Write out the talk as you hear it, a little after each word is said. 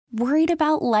Worried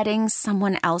about letting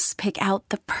someone else pick out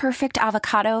the perfect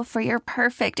avocado for your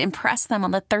perfect impress them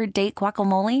on the third date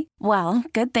guacamole? Well,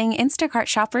 good thing Instacart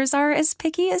shoppers are as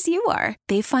picky as you are.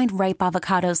 They find ripe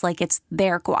avocados like it's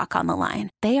their guac on the line.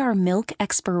 They are milk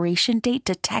expiration date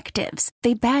detectives.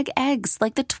 They bag eggs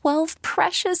like the 12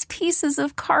 precious pieces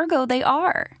of cargo they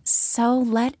are. So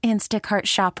let Instacart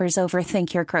shoppers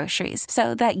overthink your groceries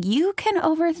so that you can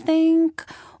overthink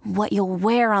what you'll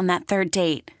wear on that third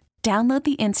date. Download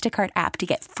the Instacart app to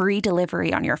get free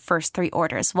delivery on your first 3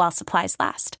 orders while supplies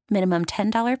last. Minimum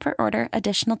 $10 per order.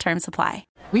 Additional terms apply.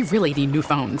 We really need new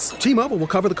phones. T-Mobile will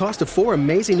cover the cost of 4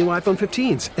 amazing new iPhone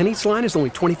 15s, and each line is only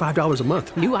 $25 a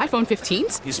month. New iPhone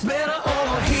 15s? It's better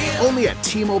over here. Only at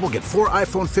T-Mobile, get 4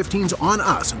 iPhone 15s on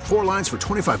us and 4 lines for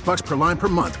 $25 per line per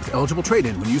month with eligible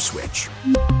trade-in when you switch.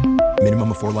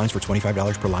 Minimum of 4 lines for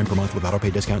 $25 per line per month with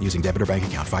autopay discount using debit or bank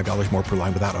account. $5 more per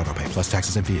line without autopay, plus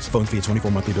taxes and fees. Phone fee at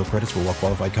 24 monthly bill credits for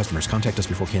well-qualified customers. Contact us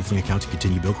before canceling account to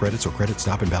continue bill credits or credit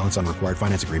stop and balance on required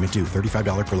finance agreement due.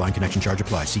 $35 per line connection charge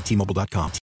applies. See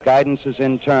T-Mobile.com. Guidance is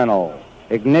internal.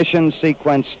 Ignition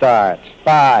sequence starts.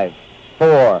 5,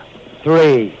 4,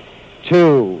 3,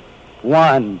 2,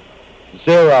 1,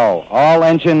 0. All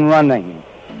engine running.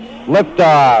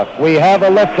 Liftoff. We have a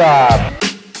liftoff.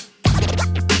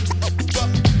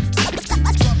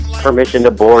 Permission to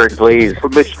board, please.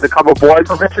 Permission to come aboard.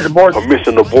 Permission to board.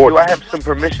 Permission to board. Do I have some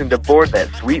permission to board that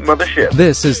sweet mothership?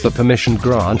 This is the Permission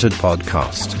Granted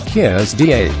podcast. Here's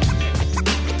DA.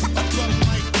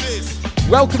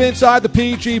 Welcome inside the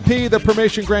PGP, the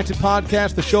Permission Granted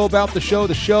podcast, the show about the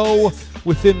show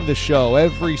within the show.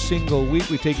 Every single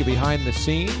week we take you behind the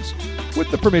scenes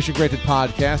with the Permission Granted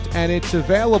podcast, and it's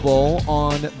available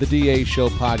on the DA Show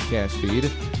podcast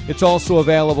feed. It's also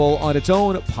available on its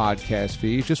own podcast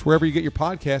feed. Just wherever you get your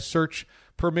podcast, search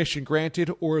Permission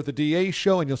Granted or the DA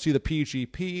Show, and you'll see the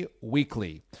PGP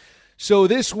weekly. So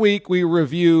this week we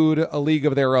reviewed A League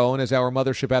of Their Own as our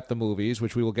mothership at the movies,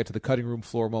 which we will get to the cutting room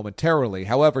floor momentarily.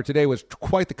 However, today was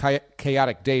quite the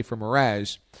chaotic day for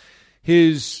Mraz.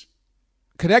 His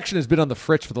connection has been on the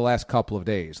fritz for the last couple of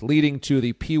days, leading to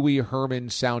the Pee Wee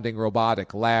Herman sounding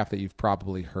robotic laugh that you've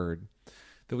probably heard,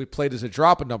 that we played as a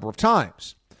drop a number of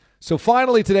times. So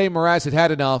finally today, Mraz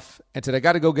had enough and said, I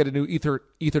got to go get a new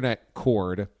Ethernet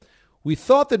cord. We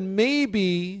thought that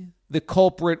maybe the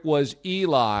culprit was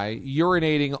Eli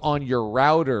urinating on your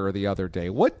router the other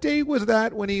day. What day was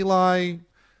that when Eli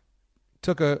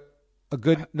took a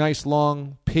good, nice,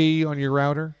 long pee on your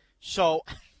router? So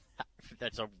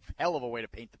that's a hell of a way to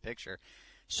paint the picture.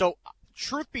 So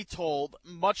truth be told,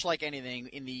 much like anything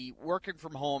in the working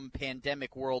from home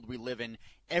pandemic world we live in,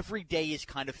 every day is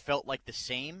kind of felt like the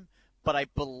same. But I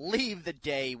believe the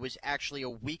day was actually a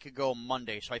week ago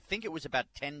Monday. So I think it was about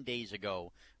 10 days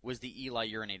ago was the Eli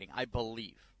urinating, I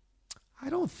believe.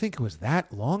 I don't think it was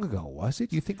that long ago, was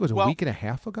it? You think it was a week and a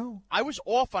half ago? I was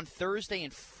off on Thursday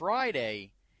and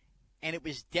Friday, and it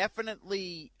was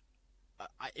definitely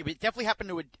happened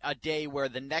to a day where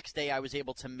the next day I was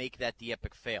able to make that the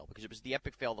epic fail, because it was the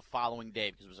epic fail the following day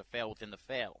because it was a fail within the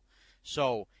fail.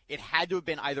 So it had to have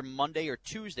been either Monday or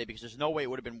Tuesday, because there's no way it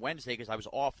would have been Wednesday because I was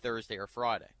off Thursday or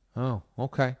Friday. Oh,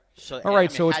 okay. So, all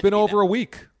right, so it's been over a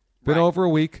week. Over a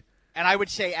week. And I would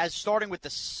say, as starting with the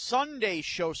Sunday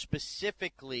show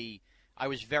specifically, I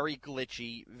was very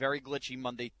glitchy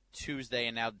Monday, Tuesday,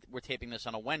 and now we're taping this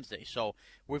on a Wednesday. So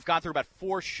we've gone through about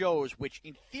 4 shows, which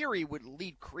in theory would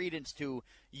lead credence to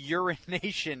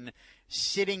urination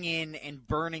sitting in and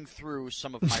burning through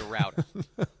some of my router.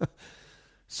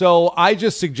 So I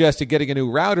just suggested getting a new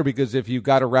router, because if you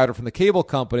got a router from the cable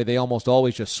company, they almost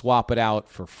always just swap it out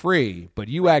for free. But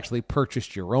you actually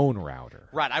purchased your own router.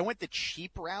 Right. I went the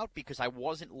cheap route because I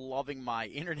wasn't loving my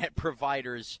internet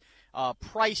provider's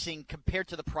pricing compared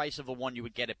to the price of the one you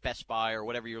would get at Best Buy or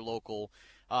whatever your local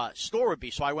store would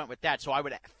be. So I went with that. So I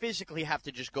would physically have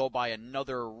to just go buy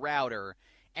another router.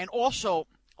 And also,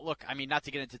 look, I mean, not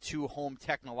to get into too home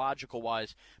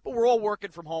technological-wise, but we're all working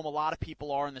from home. A lot of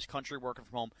people are in this country working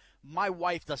from home. My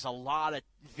wife does a lot of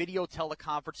video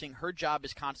teleconferencing. Her job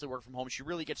is constantly working from home. She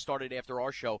really gets started after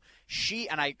our show. She,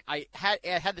 and I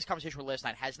had this conversation with her last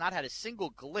night, has not had a single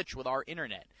glitch with our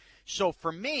internet. So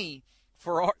for me,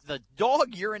 the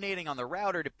dog urinating on the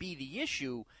router to be the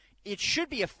issue, it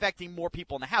should be affecting more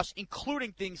people in the house,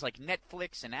 including things like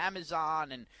Netflix and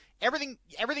Amazon and everything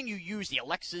you use, the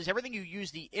Alexas, everything you use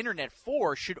the internet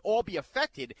for should all be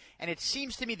affected. And it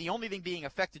seems to me the only thing being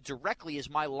affected directly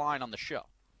is my line on the show.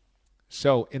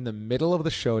 So in the middle of the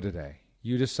show today,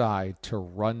 you decide to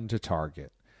run to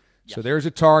Target. Yes. So there's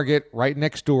a Target right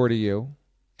next door to you,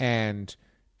 and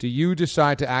do you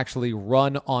decide to actually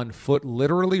run on foot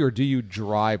literally, or do you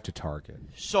drive to Target?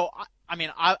 So,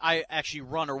 I actually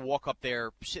run or walk up there.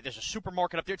 There's a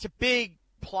supermarket up there. It's a big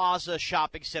plaza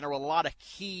shopping center with a lot of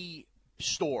key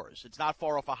stores. It's not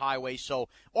far off a highway, so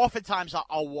oftentimes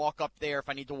I'll walk up there if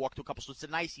I need to walk to a couple stores. It's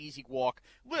a nice, easy walk.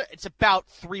 It's about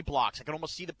 3 blocks. I can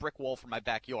almost see the brick wall from my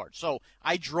backyard. So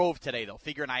I drove today, though,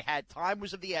 figuring I had time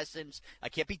was of the essence. I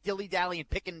can't be dilly-dallying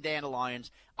picking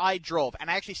dandelions. I drove, and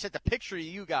I actually sent a picture to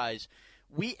you guys.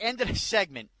 We ended a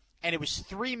segment, and it was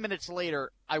 3 minutes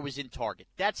later I was in Target.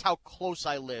 That's how close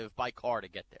I live by car to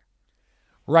get there.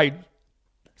 Right.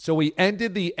 So we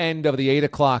ended the end of the 8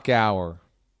 o'clock hour,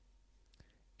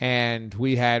 and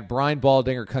we had Brian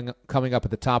Baldinger coming up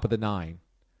at the top of the 9.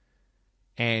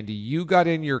 And you got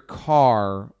in your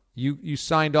car. You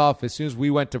signed off as soon as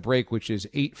we went to break, which is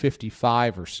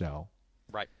 8:55 or so.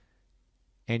 Right.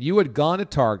 And you had gone to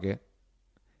Target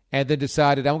and then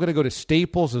decided, I'm going to go to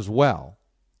Staples as well.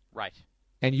 Right.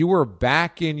 And you were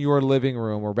back in your living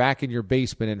room or back in your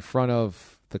basement in front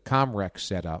of the Comrex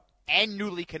setup. And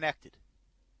newly connected.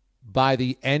 By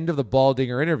the end of the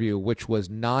Baldinger interview, which was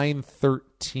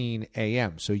 9:13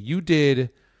 a.m. So you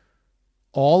did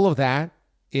all of that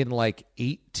in like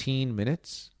 18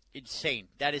 minutes? Insane.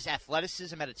 That is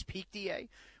athleticism at its peak, DA.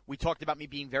 We talked about me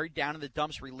being very down in the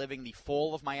dumps, reliving the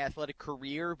fall of my athletic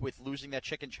career with losing that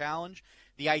chicken challenge.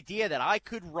 The idea that I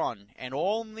could run and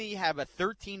only have a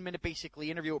 13-minute,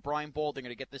 basically, interview with Brian Baldinger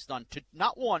to get this done to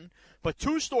not one, but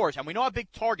 2 stores. And we know how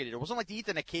big Target is. It wasn't like the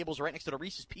Ethernet cables right next to the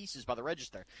Reese's Pieces by the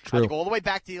register. True. I had to go all the way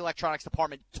back to the electronics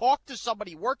department, talk to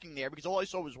somebody working there because all I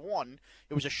saw was one.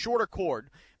 It was a shorter cord.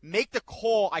 Make the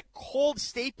call. I called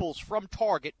Staples from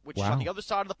Target, which is on the other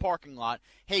side of the parking lot.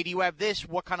 Hey, do you have this?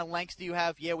 What kind of lengths do you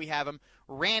have? Yeah, we have them.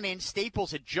 Ran in.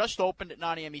 Staples had just opened at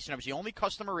 9 a.m. Eastern. I was the only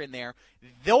customer in there.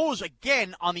 Those,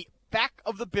 again, on the back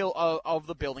of the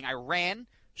building. I ran,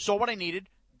 saw what I needed,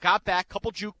 got back, couple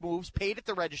juke moves, paid at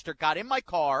the register, got in my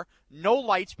car, no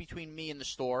lights between me and the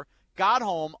store, got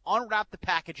home, unwrapped the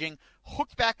packaging,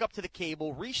 hooked back up to the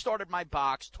cable, restarted my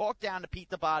box, talked down to Pete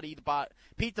the Body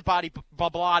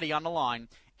Bablotti on the line,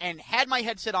 and had my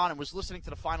headset on and was listening to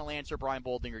the final answer Brian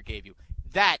Baldinger gave you.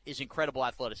 That is incredible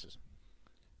athleticism.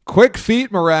 Quick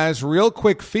feet, Mraz, real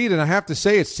quick feet, and I have to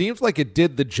say it seems like it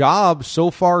did the job.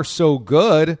 So far, so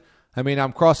good. I mean,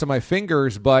 I'm crossing my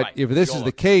fingers, but if this is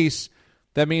the case,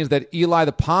 that means that Eli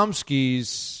the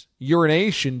Pomsky's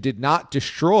urination did not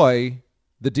destroy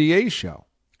the DA show.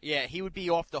 Yeah, he would be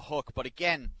off the hook, but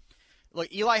again,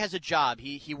 look, Eli has a job.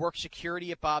 He works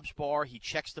security at Bob's Bar. He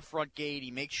checks the front gate.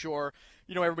 He makes sure,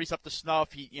 everybody's up to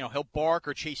snuff. He'll bark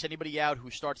or chase anybody out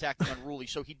who starts acting unruly.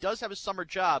 So he does have a summer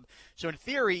job. So in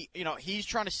theory, he's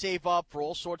trying to save up for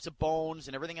all sorts of bones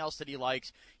and everything else that he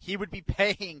likes. He would be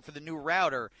paying for the new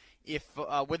router if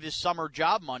with his summer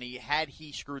job money had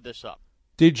he screwed this up.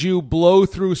 Did you blow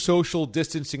through social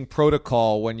distancing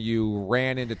protocol when you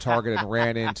ran into Target and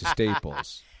ran into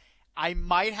Staples? I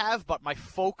might have, but my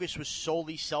focus was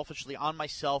solely selfishly on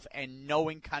myself and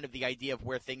knowing kind of the idea of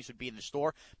where things would be in the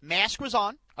store. Mask was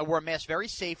on. I wore a mask very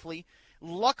safely.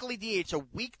 Luckily, it's a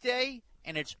weekday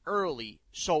and it's early,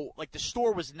 so the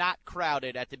store was not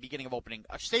crowded at the beginning of opening.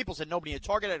 Staples had nobody.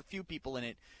 Target had a few people in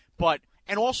it,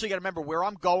 and also you got to remember where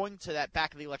I'm going to that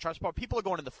back of the electronics part. People are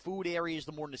going to the food areas,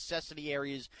 the more necessity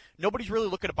areas. Nobody's really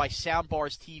looking to buy sound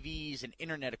bars, TVs, and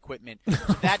internet equipment.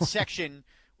 So that section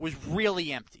was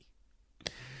really empty.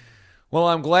 Well,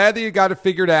 I'm glad that you got it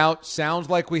figured out. Sounds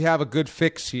like we have a good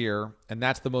fix here, and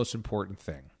that's the most important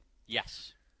thing.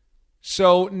 Yes.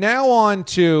 So now on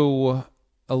to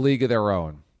A League of Their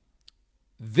Own.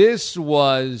 This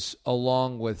was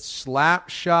along with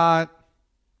Slapshot.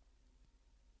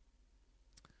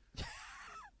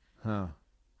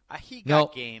 He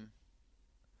got game.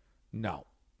 No.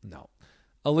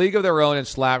 A League of Their Own and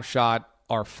Slapshot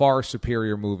are far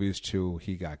superior movies to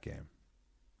He Got Game.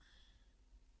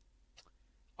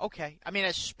 Okay. I mean,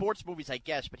 as sports movies, I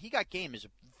guess, but He Got Game is a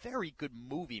very good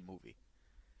movie.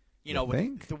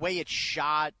 With the way it's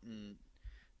shot and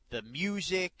the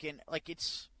music and,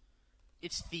 it's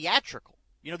theatrical.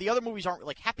 The other movies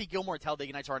aren't, Happy Gilmore and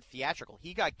Talladega Nights aren't theatrical.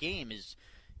 He Got Game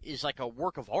is like a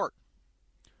work of art.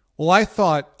 Well, I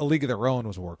thought A League of Their Own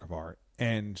was a work of art,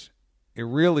 and it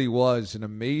really was an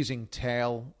amazing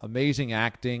tale, amazing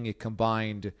acting. It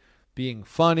combined being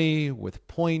funny with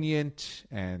poignant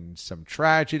and some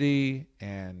tragedy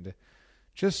and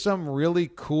just some really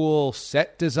cool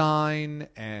set design,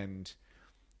 and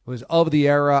it was of the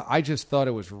era. I just thought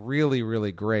it was really,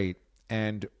 really great.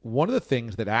 And one of the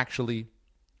things that actually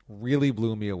really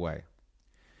blew me away,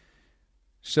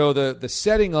 So the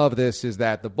setting of this is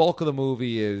that the bulk of the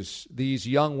movie is these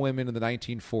young women in the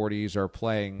 1940s are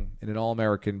playing in an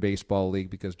all-American baseball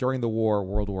league because during the war,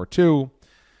 World War II,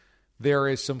 there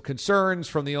is some concerns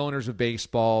from the owners of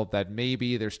baseball that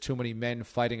maybe there's too many men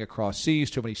fighting across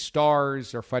seas, too many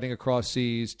stars are fighting across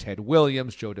seas, Ted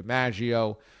Williams, Joe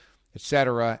DiMaggio,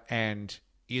 etc., and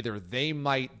either they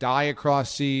might die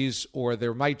across seas or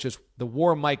the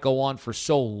war might go on for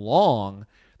so long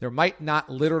there might not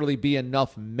literally be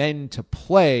enough men to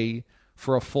play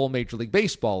for a full Major League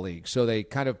Baseball league. So they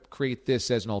kind of create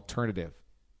this as an alternative.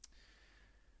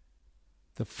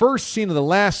 The first scene and the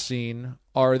last scene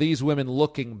are these women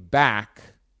looking back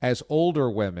as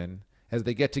older women as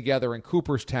they get together in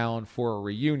Cooperstown for a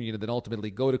reunion and then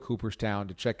ultimately go to Cooperstown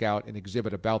to check out an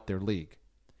exhibit about their league.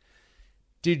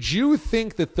 Did you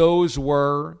think that those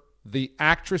were the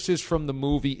actresses from the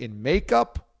movie in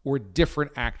makeup or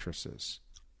different actresses?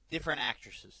 Different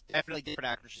actresses. Definitely different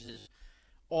actresses.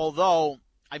 Although,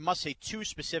 I must say, too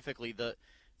specifically,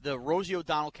 the Rosie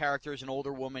O'Donnell character as an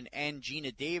older woman and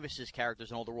Gina Davis's character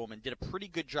as an older woman did a pretty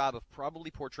good job of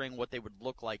probably portraying what they would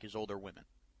look like as older women.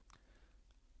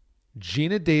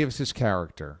 Gina Davis's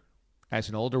character as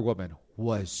an older woman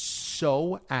was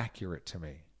so accurate to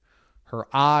me. Her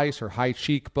eyes, her high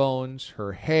cheekbones,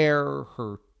 her hair,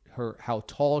 her how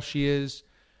tall she is.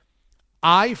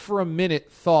 I, for a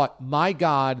minute, thought, my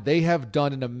God, they have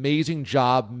done an amazing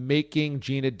job making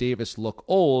Gina Davis look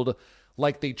old,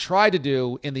 like they tried to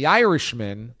do in The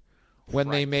Irishman when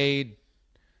they made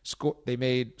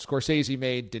Scorsese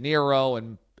made De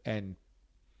Niro and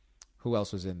who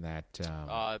else was in that?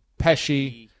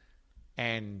 Pesci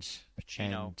and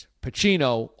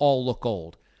Pacino all look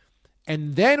old.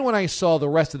 And then when I saw the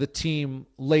rest of the team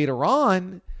later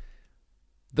on,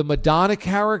 the Madonna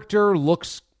character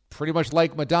looks pretty much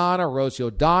like Madonna. Rosie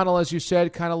O'Donnell, as you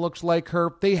said, kind of looks like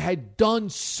her. They had done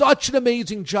such an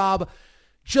amazing job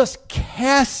just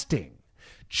casting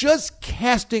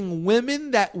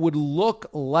women that would look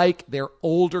like their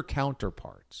older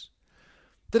counterparts.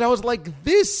 That I was like,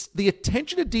 the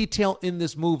attention to detail in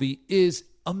this movie is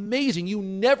amazing. You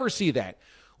never see that.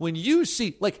 When you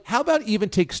see, how about even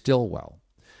take Stillwell?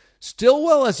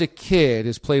 Stillwell as a kid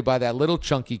is played by that little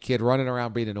chunky kid running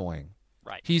around being annoying.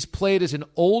 Right. He's played as an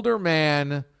older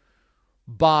man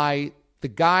by the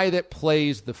guy that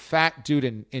plays the fat dude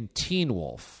in Teen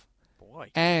Wolf. Boy,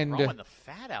 and throwing the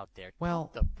fat out there. Well,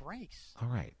 the brakes. All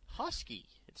right. Husky.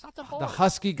 It's not the ball. The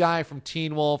husky guy from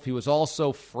Teen Wolf. He was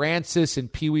also Francis in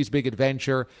Pee-wee's Big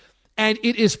Adventure. And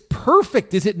it is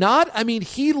perfect, is it not? I mean,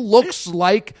 he looks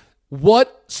like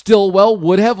what Stillwell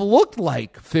would have looked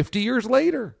like 50 years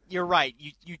later. You're right.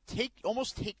 You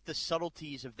almost take the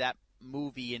subtleties of that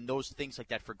movie and those things like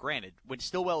that for granted. When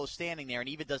Stillwell is standing there and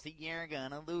even does the "you're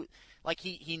gonna lose," like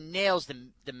he nails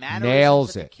the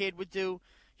mannerisms that the kid would do.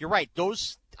 You're right.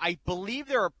 Those, I believe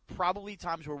there are probably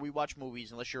times where we watch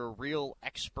movies, unless you're a real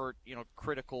expert,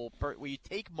 critical, where you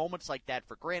take moments like that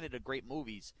for granted of great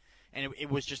movies, and it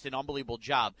was just an unbelievable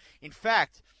job. In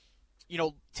fact,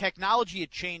 technology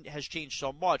has changed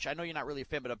so much. I know you're not really a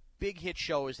fan, but a big hit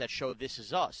show is that show This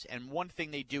Is Us. And one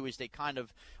thing they do is they kind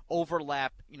of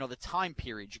overlap, the time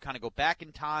periods. You kind of go back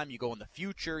in time, you go in the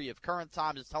future, you have current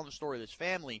times. It's telling the story of this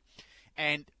family.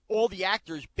 And all the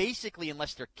actors, basically,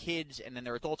 unless they're kids and then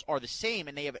they're adults, are the same,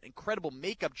 and they have an incredible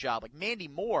makeup job. Like Mandy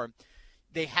Moore,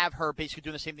 they have her basically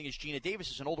doing the same thing as Gina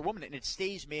Davis as an older woman, and it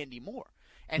stays Mandy Moore.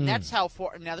 And that's how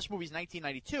far – now this movie's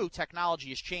 1992. Technology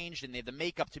has changed, and they have the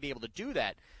makeup to be able to do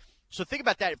that. So think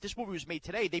about that. If this movie was made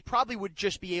today, they probably would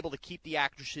just be able to keep the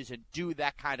actresses and do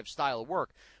that kind of style of work.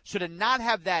 So to not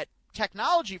have that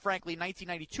technology, frankly, in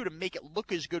 1992 to make it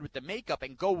look as good with the makeup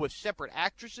and go with separate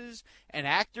actresses and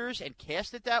actors and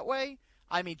cast it that way,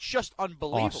 I mean, just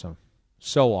unbelievable. Awesome.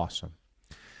 So awesome.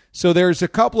 So there's a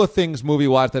couple of things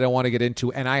movie-wise that I want to get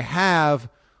into, and I have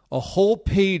 – a whole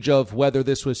page of whether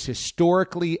this was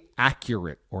historically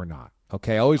accurate or not.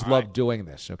 Okay, I always love doing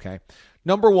this. Okay,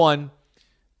 number one,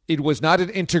 it was not an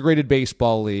integrated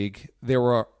baseball league. There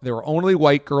were only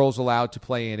white girls allowed to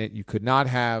play in it. You could not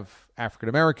have African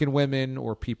American women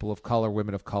or people of color,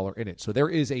 women of color in it. So there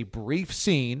is a brief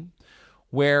scene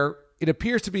where it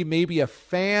appears to be maybe a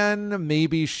fan,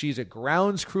 maybe she's a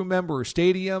grounds crew member or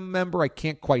stadium member. I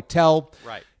can't quite tell.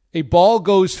 Right. A ball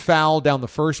goes foul down the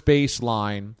first base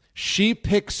line. She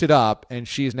picks it up, and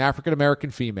she's an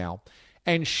African-American female,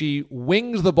 and she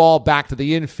wings the ball back to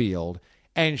the infield,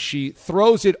 and she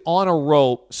throws it on a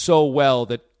rope so well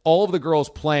that all of the girls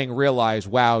playing realize,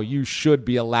 wow, you should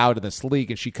be allowed in this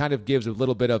league. And she kind of gives a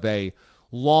little bit of a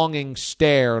longing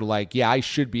stare like, yeah, I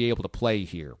should be able to play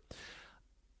here.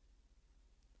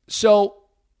 So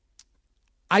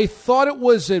I thought it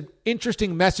was an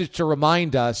interesting message to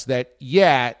remind us that,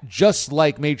 yeah, just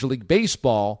like Major League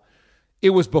Baseball, it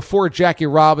was before Jackie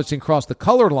Robinson crossed the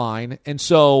color line. And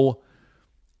so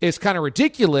it's kind of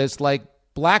ridiculous. Like,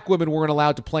 black women weren't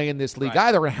allowed to play in this league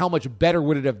either. And how much better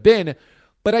would it have been?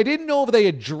 But I didn't know if they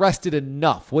addressed it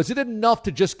enough. Was it enough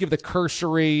to just give the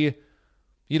cursory,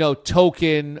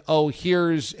 token, oh,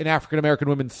 here's an African-American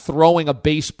woman throwing a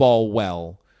baseball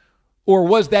well? Or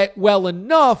was that well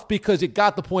enough because it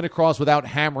got the point across without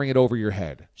hammering it over your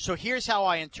head? So here's how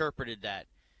I interpreted that.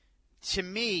 To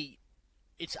me,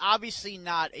 it's obviously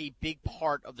not a big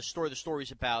part of the story. The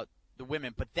story's about the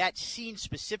women. But that scene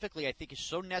specifically, I think, is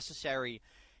so necessary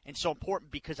and so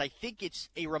important because I think it's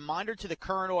a reminder to the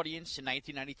current audience in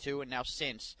 1992 and now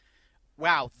since,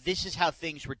 wow, this is how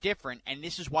things were different, and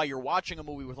this is why you're watching a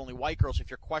movie with only white girls. If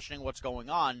you're questioning what's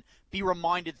going on, be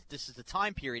reminded that this is the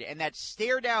time period. And that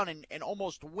stare down and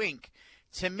almost wink,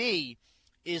 to me,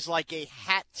 is like a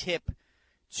hat tip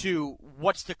to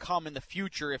what's to come in the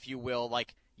future, if you will.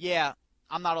 Like, yeah,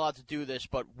 I'm not allowed to do this,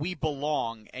 but we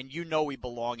belong, and you know we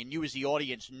belong, and you as the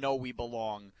audience know we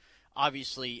belong,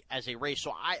 obviously, as a race.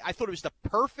 So I thought it was the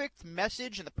perfect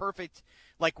message and the perfect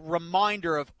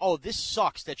reminder of, oh, this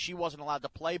sucks that she wasn't allowed to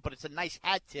play, but it's a nice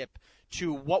hat tip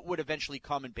to what would eventually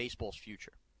come in baseball's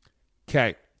future.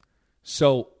 Okay.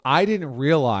 So I didn't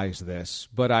realize this,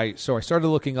 but I started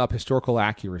looking up historical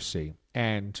accuracy.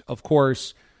 And of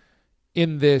course,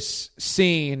 in this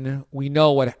scene, we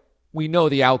know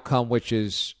the outcome, which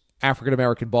is African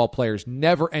American ball players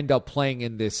never end up playing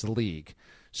in this league.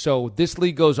 So this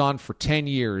league goes on for 10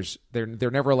 years. They're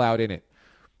never allowed in it.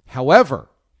 However,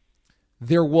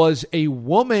 there was a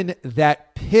woman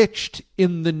that pitched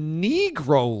in the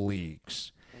Negro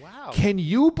Leagues. Wow. Can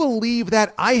you believe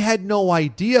that? I had no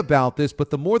idea about this,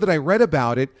 but the more that I read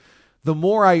about it, the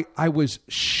more I was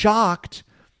shocked.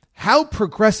 How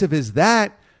progressive is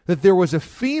that there was a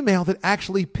female that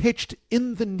actually pitched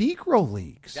in the Negro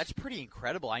Leagues? That's pretty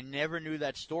incredible. I never knew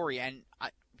that story. And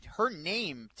her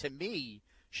name, to me,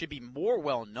 should be more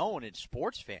well-known in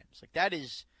sports fans. Like, that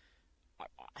is,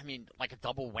 like a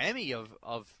double whammy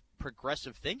of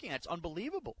progressive thinking. That's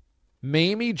unbelievable.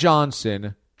 Mamie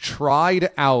Johnson tried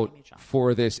out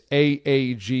for this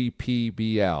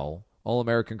AAGPBL,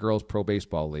 All-American Girls Pro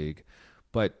Baseball League,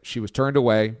 but she was turned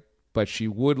away, but she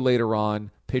would later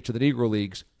on pitch in the Negro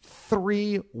Leagues.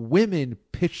 3 women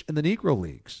pitched in the Negro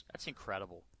Leagues. That's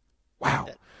incredible. Wow.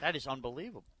 That is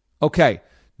unbelievable. Okay,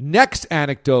 next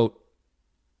anecdote.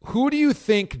 Who do you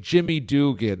think Jimmy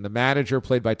Dugan, the manager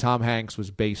played by Tom Hanks, was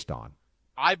based on?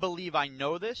 I believe I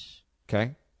know this.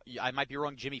 Okay. I might be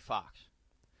wrong. Jimmy Fox.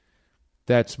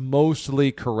 That's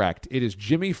mostly correct. It is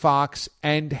Jimmy Fox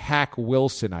and Hack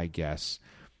Wilson, I guess.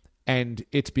 And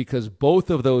it's because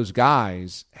both of those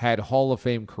guys had Hall of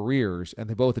Fame careers, and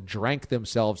they both drank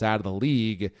themselves out of the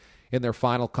league in their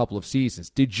final couple of seasons.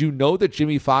 Did you know that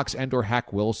Jimmy Fox and or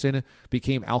Hack Wilson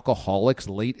became alcoholics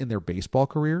late in their baseball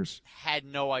careers? Had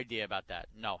no idea about that.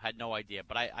 No, had no idea.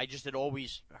 But I just had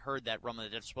always heard that rumor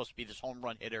that it's supposed to be this home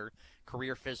run hitter,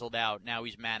 career fizzled out, now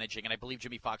he's managing. And I believe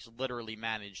Jimmy Fox literally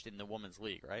managed in the women's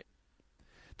league, right?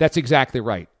 That's exactly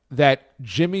right. That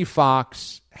Jimmy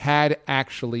Fox had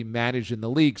actually managed in the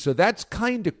league. So that's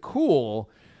kind of cool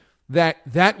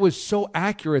that was so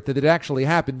accurate that it actually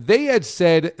happened. They had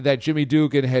said that Jimmy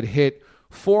Dugan had hit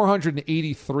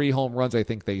 483 home runs, I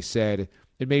think they said,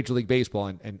 in Major League Baseball.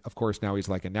 And of course, now he's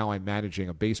like, and now I'm managing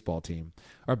a baseball team,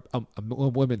 or a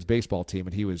women's baseball team,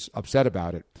 and he was upset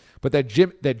about it. But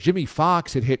that Jimmy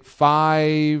Fox had hit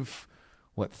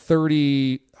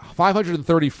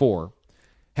 534,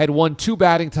 had won 2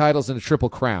 batting titles and a Triple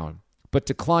Crown, but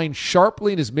declined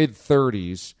sharply in his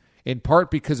mid-30s, in part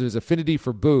because of his affinity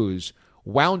for booze,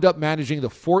 wound up managing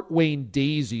the Fort Wayne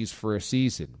Daisies for a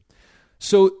season.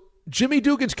 So Jimmy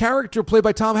Dugan's character, played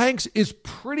by Tom Hanks, is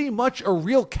pretty much a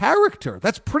real character.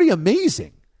 That's pretty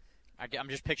amazing. I'm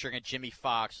just picturing a Jimmy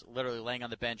Fox literally laying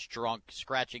on the bench drunk,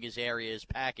 scratching his area, his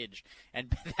package,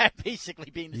 and that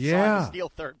basically being the sign to steal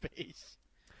third base.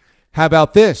 How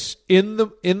about this? In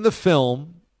the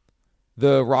film,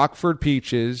 the Rockford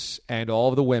Peaches and all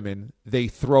of the women, they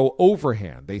throw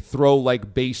overhand. They throw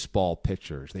like baseball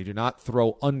pitchers. They do not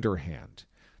throw underhand.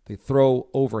 They throw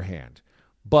overhand.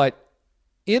 But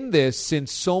in this,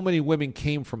 since so many women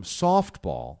came from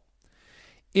softball,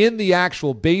 in the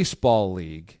actual baseball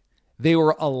league, they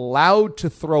were allowed to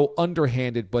throw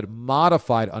underhanded, but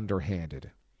modified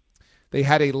underhanded. They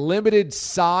had a limited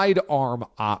sidearm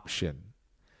option.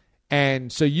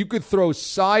 And so you could throw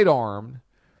sidearm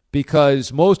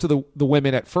because most of the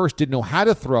women at first didn't know how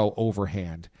to throw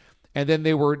overhand. And then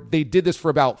they did this for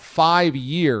about 5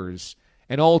 years.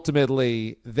 And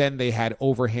ultimately, then they had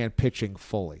overhand pitching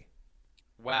fully.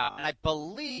 Wow. And I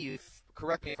believe,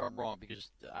 correct me if I'm wrong, because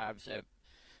I've said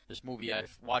this movie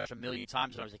I've watched a million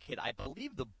times when I was a kid, I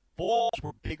believe the balls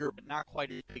were bigger, but not quite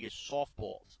as big as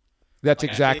softballs. That's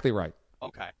exactly right.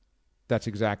 Okay. That's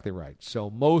exactly right. So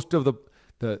most of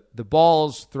the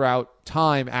balls throughout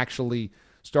time actually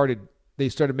started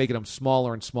making them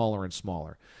smaller and smaller and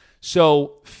smaller.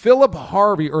 So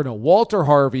Walter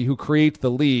Harvey, who creates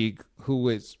the league,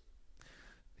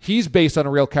 he's based on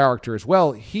a real character as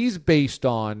well. He's based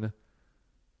on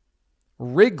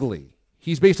Wrigley.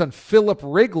 He's based on Philip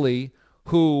Wrigley,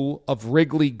 who, of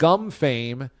Wrigley gum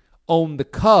fame, owned the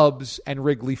Cubs and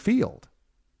Wrigley Field.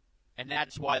 And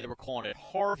that's why they were calling it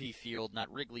Harvey Field,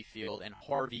 not Wrigley Field, and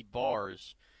Harvey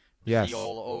Bars. Yes. The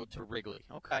all owed to Wrigley.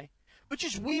 Okay. Which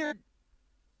is weird.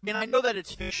 I mean, I know that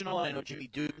it's fictional, and I know Jimmy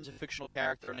Dugan's a fictional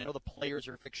character, and I know the players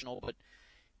are fictional, but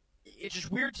it's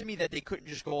just weird to me that they couldn't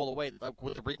just go all the way. Like,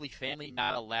 would the Wrigley family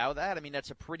not allow that? I mean, that's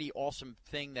a pretty awesome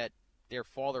thing that their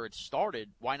father had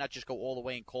started. Why not just go all the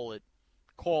way and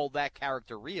call that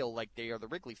character real, like they are the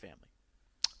Wrigley family?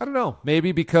 I don't know.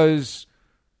 Maybe because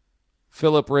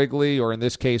Philip Wrigley, or in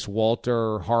this case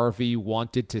Walter Harvey,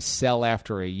 wanted to sell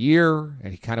after a year,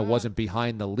 and he kind of wasn't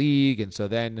behind the league, and so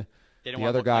then the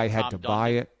other guy had to buy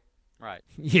it. Right.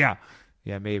 Yeah,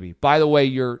 maybe. By the way,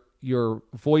 your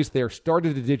voice there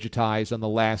started to digitize on the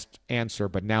last answer,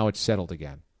 but now it's settled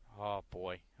again. Oh,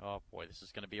 boy. This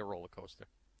is going to be a roller coaster.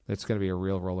 It's going to be a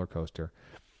real roller coaster.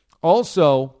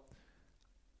 Also,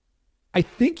 I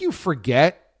think you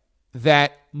forget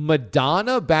that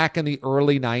Madonna back in the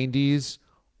early 90s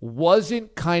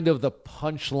wasn't kind of the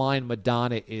punchline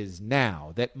Madonna is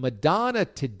now. That Madonna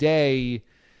today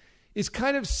is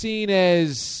kind of seen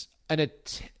as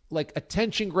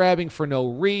attention grabbing for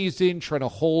no reason, trying to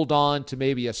hold on to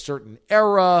maybe a certain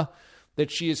era,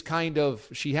 that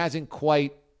she hasn't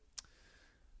quite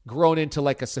grown into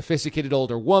like a sophisticated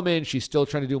older woman. She's still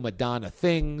trying to do Madonna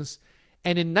things.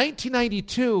 And in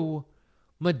 1992,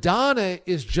 Madonna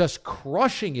is just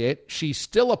crushing it. She's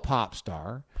still a pop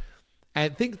star.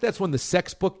 And I think that's when the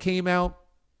Sex Book came out,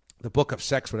 the Book of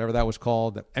Sex, whatever that was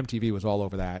called. MTV was all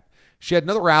over that. She had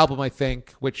another album, I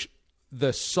think, which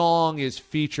the song is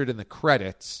featured in the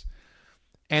credits.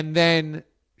 And then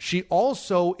she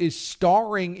also is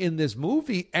starring in this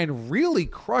movie and really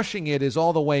crushing it as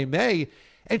All the Way May.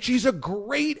 And she's a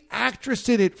great actress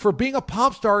in it. For being a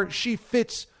pop star, she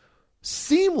fits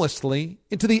seamlessly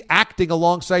into the acting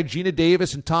alongside Gina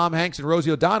Davis and Tom Hanks and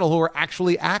Rosie O'Donnell, who are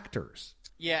actually actors.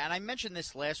 Yeah, and I mentioned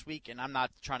this last week, and I'm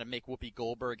not trying to make Whoopi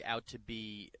Goldberg out to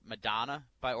be Madonna,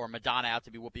 or Madonna out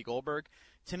to be Whoopi Goldberg.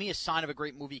 To me, a sign of a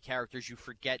great movie character is you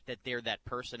forget that they're that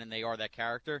person and they are that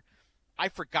character. I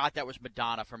forgot that was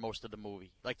Madonna for most of the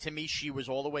movie. Like, to me, she was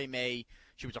All the Way May.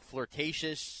 She was a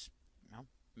flirtatious,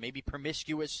 maybe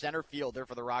promiscuous center fielder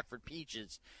for the Rockford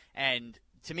Peaches. And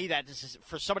to me, that this is,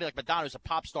 for somebody like Madonna, who's a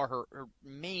pop star, her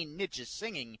main niche is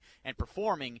singing and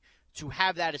performing. To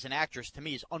have that as an actress, to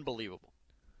me, is unbelievable.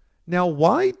 Now,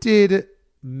 why did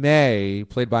May,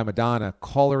 played by Madonna,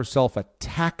 call herself a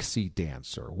taxi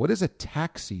dancer? What is a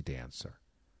taxi dancer?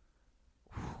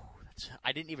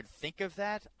 I didn't even think of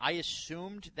that. I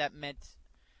assumed that meant...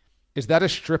 Is that a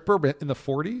stripper in the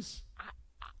 40s?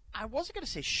 I wasn't going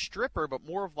to say stripper, but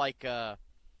more of like a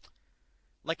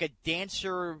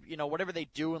dancer, whatever they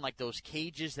do in like those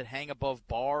cages that hang above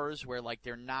bars where like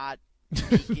they're not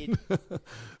naked,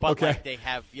 but okay. Like they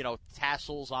have,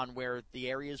 tassels on where the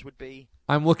areas would be.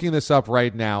 I'm looking this up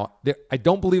right now. I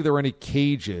don't believe there were any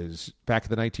cages back in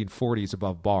the 1940s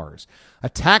above bars. A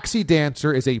taxi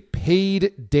dancer is a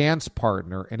paid dance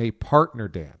partner in a partner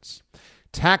dance.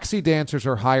 Taxi dancers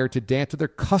are hired to dance with their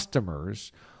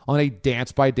customers on a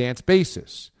dance-by-dance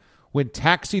basis. When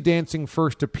taxi dancing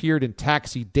first appeared in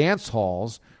taxi dance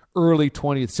halls, early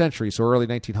 20th century, so early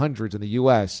 1900s in the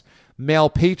U.S., male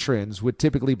patrons would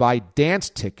typically buy dance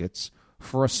tickets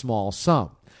for a small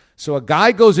sum. So a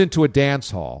guy goes into a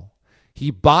dance hall,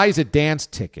 he buys a dance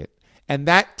ticket, and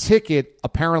that ticket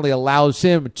apparently allows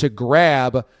him to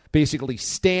grab basically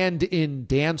stand-in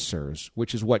dancers,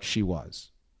 which is what she was.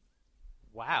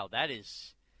 Wow, that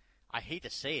is... I hate to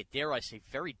say it, dare I say,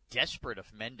 very desperate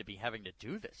of men to be having to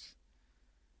do this.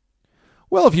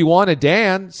 Well, if you want to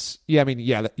dance,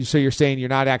 so you're saying you're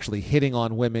not actually hitting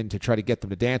on women to try to get them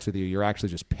to dance with you. You're actually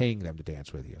just paying them to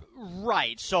dance with you.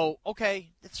 Right. So, okay,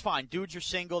 that's fine. Dudes are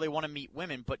single. They want to meet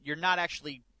women, but you're not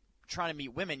actually trying to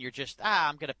meet women. You're just,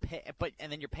 I'm going to pay.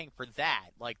 And then you're paying for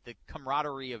that, like the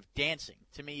camaraderie of dancing.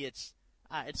 To me, it's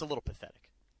a little pathetic,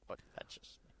 but that's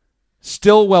just...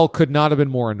 Stillwell could not have been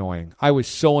more annoying. I was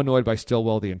so annoyed by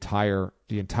Stillwell the entire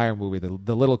movie.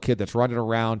 The little kid that's running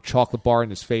around, chocolate bar in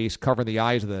his face, covering the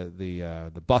eyes of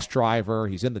the bus driver.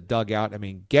 He's in the dugout. I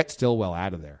mean, get Stillwell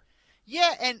out of there.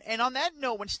 Yeah, and on that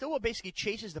note, when Stillwell basically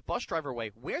chases the bus driver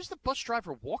away, where's the bus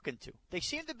driver walking to? They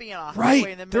seem to be on a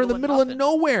highway in the middle They're in the middle of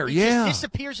nowhere. He yeah. just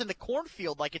disappears in the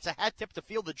cornfield like it's a hat tip to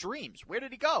Field of Dreams. Where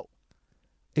did he go?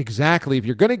 Exactly. If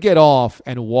you're going to get off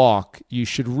and walk, you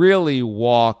should really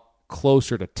walk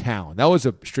closer to town. That was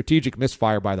a strategic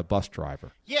misfire by the bus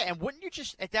driver. Yeah, and wouldn't you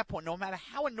just, at that point, no matter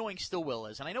how annoying Stillwell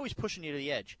is, and I know he's pushing you to the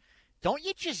edge, don't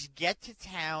you just get to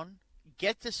town,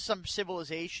 get to some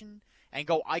civilization, and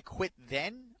go, I quit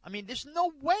then? I mean, there's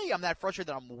no way I'm that frustrated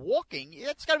that I'm walking.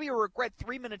 It's got to be a regret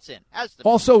 3 minutes in.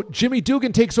 Also, Jimmy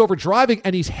Dugan takes over driving,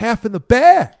 and he's half in the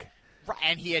bag. Right,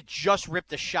 and he had just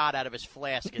ripped a shot out of his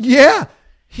flask. Yeah.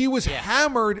 He was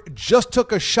hammered, just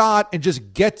took a shot, and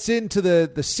just gets into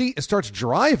the seat and starts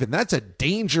driving. That's a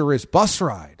dangerous bus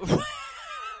ride.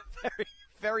 Very,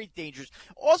 very dangerous.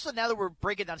 Also, now that we're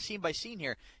breaking down scene by scene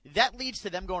here, that leads to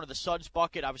them going to the Suds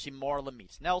bucket. Obviously, Marla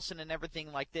meets Nelson and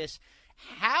everything like this.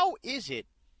 How is it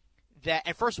that,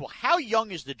 and first of all, how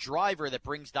young is the driver that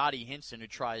brings Dottie Hinson who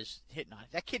tries hitting on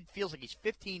it? That kid feels like he's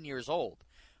 15 years old.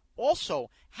 Also,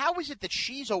 how is it that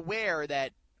she's aware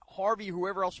that Harvey,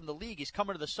 whoever else from the league, is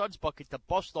coming to the Suds bucket to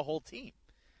bust the whole team?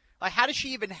 Like, how does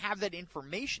she even have that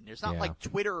information? There's not like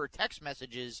Twitter or text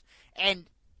messages, and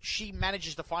she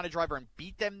manages to find a driver and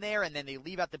beat them there, and then they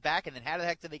leave out the back, and then how the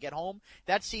heck do they get home?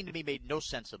 That scene to me made no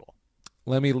sense at all.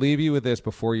 Let me leave you with this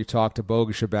before you talk to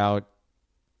Bogusch about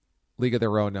League of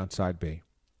Their Own on Side B.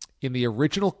 In the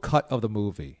original cut of the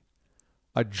movie,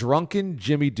 a drunken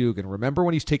Jimmy Dugan, remember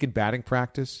when he's taking batting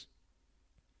practice?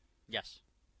 Yes.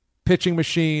 Pitching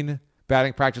machine,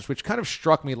 batting practice, which kind of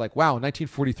struck me like, wow, in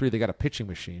 1943 they got a pitching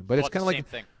machine. But it's kind of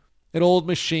like an old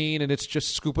machine, and it's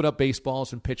just scooping up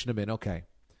baseballs and pitching them in. Okay.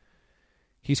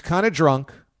 He's kind of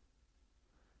drunk.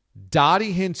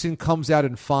 Dottie Hinson comes out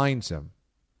and finds him.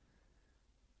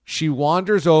 She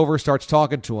wanders over, starts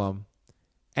talking to him,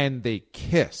 and they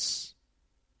kiss.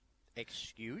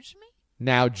 Excuse me?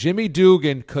 Now, Jimmy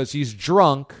Dugan, because he's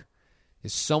drunk,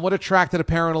 is somewhat attracted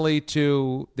apparently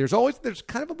to, there's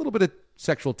kind of a little bit of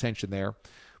sexual tension there,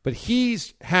 but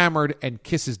he's hammered and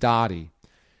kisses Dottie.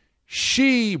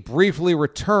 She briefly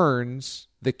returns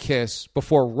the kiss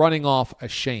before running off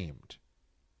ashamed.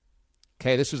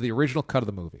 Okay, this was the original cut of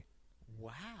the movie.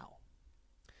 Wow.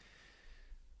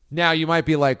 Now, you might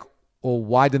be like, well,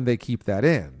 why didn't they keep that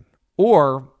in?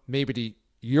 Or maybe to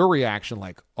your reaction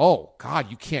like, oh, God,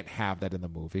 you can't have that in the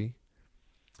movie.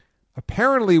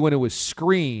 Apparently, when it was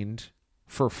screened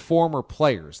for former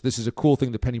players, this is a cool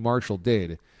thing that Penny Marshall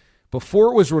did.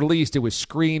 Before it was released, it was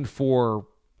screened for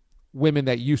women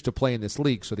that used to play in this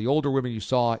league. So the older women you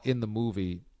saw in the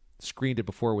movie screened it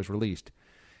before it was released.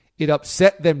 It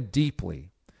upset them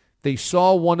deeply. They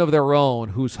saw one of their own,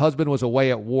 whose husband was away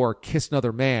at war, kiss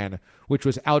another man, which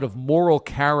was out of moral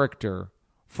character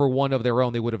for one of their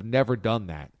own. They would have never done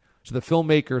that. So the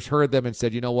filmmakers heard them and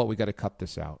said, you know what, we got to cut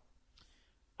this out.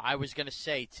 I was going to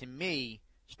say, to me,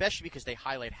 especially because they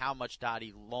highlight how much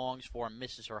Dottie longs for and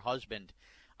misses her husband,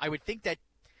 I would think that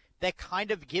that kind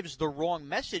of gives the wrong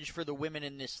message for the women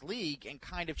in this league and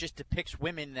kind of just depicts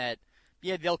women that,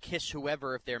 yeah, they'll kiss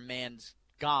whoever if their man's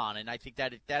gone. And I think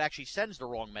that that actually sends the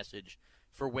wrong message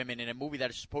for women in a movie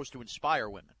that is supposed to inspire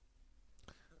women.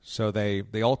 So they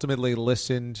ultimately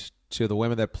listened to the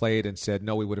women that played and said,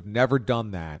 no, we would have never done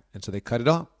that. And so they cut it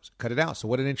out. So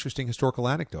what an interesting historical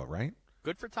anecdote, right?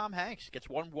 Good for Tom Hanks. Gets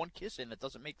one kiss in that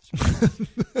doesn't make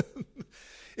the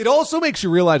It also makes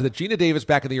you realize that Geena Davis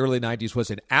back in the early 90s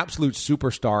was an absolute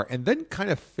superstar and then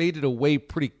kind of faded away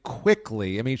pretty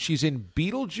quickly. I mean, she's in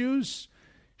Beetlejuice.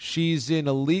 She's in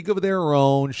A League of Their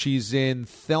Own. She's in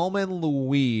Thelma and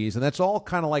Louise. And that's all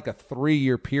kind of like a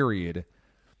 3-year period.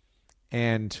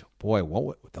 And, boy,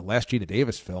 the last Geena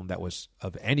Davis film that was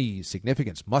of any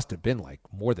significance must have been like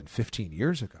more than 15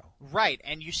 years ago. Right,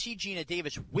 and you see Geena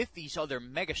Davis with these other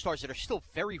megastars that are still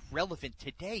very relevant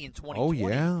today in 2020. Oh,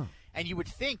 yeah. And you would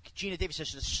think Geena Davis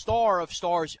is the star of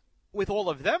stars with all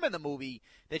of them in the movie,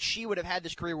 that she would have had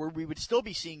this career where we would still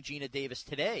be seeing Geena Davis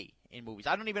today in movies.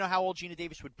 I don't even know how old Geena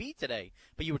Davis would be today,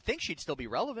 but you would think she'd still be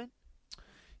relevant.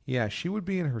 Yeah, she would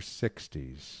be in her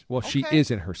 60s. Well, she is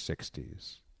in her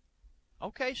 60s.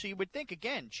 Okay, so you would think,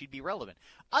 again, she'd be relevant.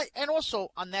 And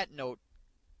also, on that note,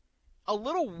 a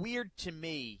little weird to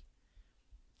me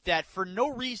that for no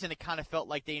reason it kind of felt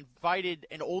like they invited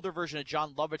an older version of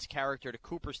John Lovett's character to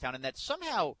Cooperstown and that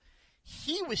somehow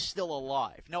he was still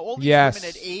alive. Now, all these women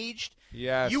had aged.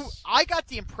 Yes. I got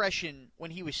the impression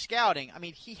when he was scouting, I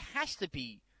mean, he has to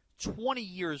be 20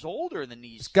 years older than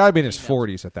these. He's got to be in his females.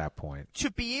 40s at that point.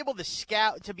 To be able to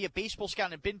scout, to be a baseball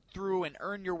scout and been through and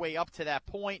earn your way up to that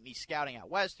point, and he's scouting out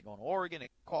west and going to Oregon and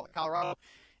Colorado.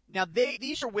 Now,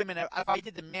 these are women, if I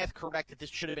did the math correct, that this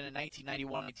should have been in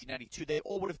 1991, 1992, they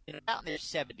all would have been about in their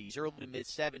 70s, early to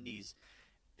mid-70s.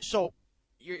 So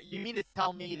you mean to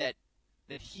tell me that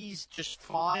he's just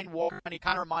fine walking around? He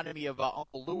kind of reminded me of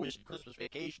Uncle Lewis in Christmas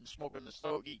Vacation, smoking the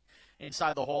stogie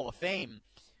inside the Hall of Fame.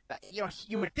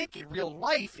 You would think in real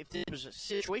life, if this was a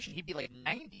situation, he'd be like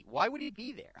 90. Why would he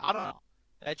be there? I don't know.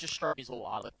 That just struck me as a little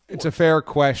odd. It's a fair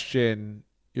question.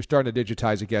 You're starting to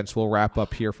digitize again, so we'll wrap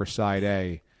up here for Side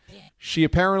A. She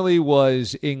apparently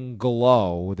was in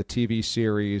Glow, the TV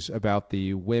series about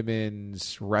the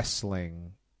women's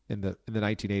wrestling in the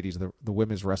 1980s, the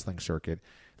women's wrestling circuit.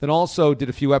 Then also did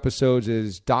a few episodes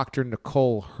as Dr.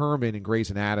 Nicole Herman in Grey's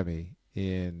Anatomy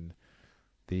in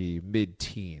the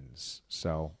mid-teens.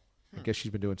 So I guess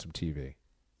she's been doing some TV.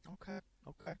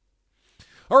 Okay.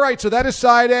 All right, so that is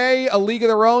Side A, A League of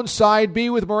Their Own. Side B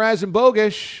with Mraz and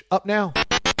Bogusch. Up now.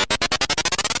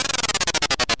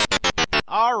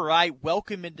 All right,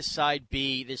 welcome into Side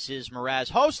B. This is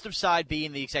Mraz, host of Side B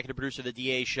and the executive producer of the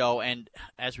DA Show. And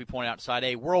as we pointed out in Side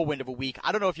A, whirlwind of a week.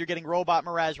 I don't know if you're getting robot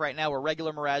Mraz right now or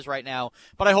regular Mraz right now,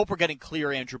 but I hope we're getting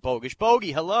clear Andrew Bogusch.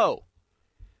 Bogey, hello.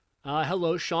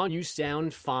 Hello, Sean. You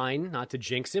sound fine, not to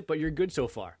jinx it, but you're good so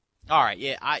far. All right,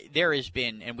 yeah, there has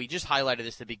been, and we just highlighted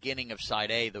this at the beginning of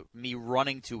Side A, me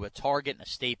running to a Target and a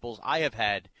Staples. I have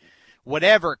had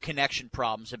whatever connection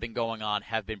problems have been going on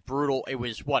have been brutal. It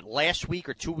was, last week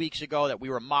or 2 weeks ago that we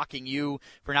were mocking you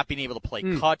for not being able to play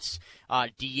cuts.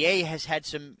 DA has had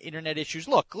some internet issues.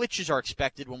 Look, glitches are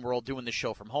expected when we're all doing the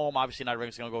show from home. Obviously, not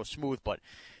everything's going to go smooth, but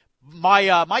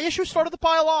my issues started to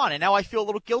pile on, and now I feel a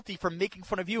little guilty for making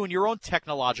fun of you and your own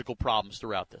technological problems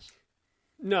throughout this.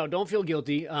 No, don't feel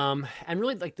guilty. And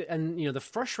really, the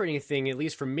frustrating thing, at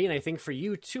least for me, and I think for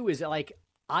you too, is that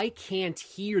I can't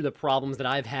hear the problems that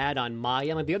I've had on my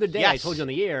end. Like the other day, yes. I told you on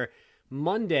the air,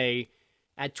 Monday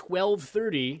at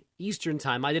 12:30 Eastern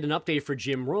time, I did an update for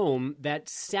Jim Rome that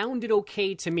sounded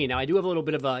okay to me. Now, I do have a little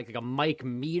bit of a mic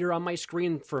meter on my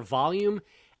screen for volume,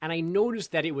 and I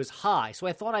noticed that it was high. So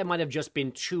I thought I might have just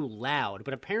been too loud,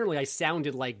 but apparently I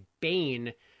sounded like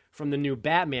Bane from the new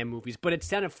Batman movies, but it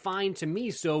sounded fine to me.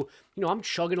 So, I'm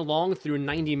chugging along through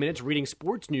 90 minutes reading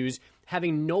sports news,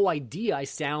 having no idea I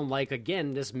sound like,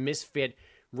 again, this misfit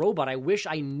robot. I wish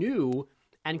I knew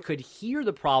and could hear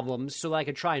the problems so that I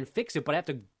could try and fix it, but I have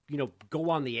to, go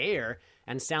on the air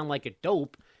and sound like a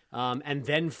dope, and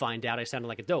then find out I sounded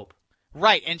like a dope.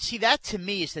 Right, and see, that to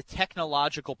me is the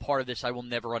technological part of this I will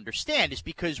never understand, is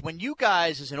because when you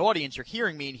guys as an audience are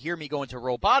hearing me and hear me go into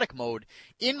robotic mode,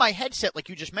 in my headset, like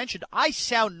you just mentioned, I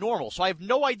sound normal, so I have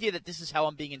no idea that this is how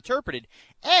I'm being interpreted,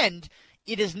 and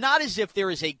it is not as if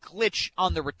there is a glitch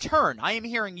on the return. I am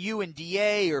hearing you and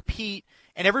DA or Pete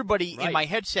and everybody in my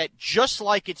headset just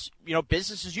like it's,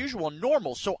 business as usual and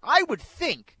normal, so I would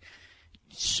think,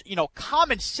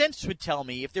 common sense would tell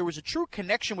me if there was a true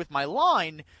connection with my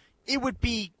line, it would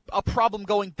be a problem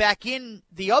going back in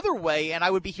the other way, and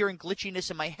I would be hearing glitchiness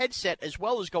in my headset as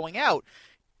well as going out.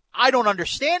 I don't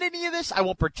understand any of this. I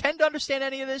won't pretend to understand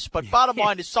any of this, but bottom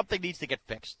line is something needs to get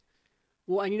fixed.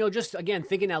 Well, and just, again,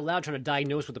 thinking out loud, trying to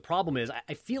diagnose what the problem is,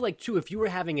 I feel like, too, if you were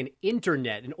having an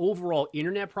overall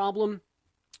internet problem,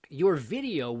 your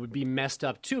video would be messed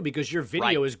up, too, because your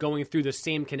video is going through the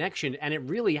same connection, and it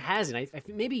really hasn't. I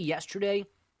think maybe yesterday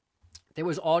there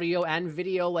was audio and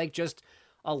video, just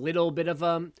a little bit of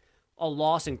a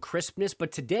loss in crispness,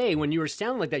 but today when you were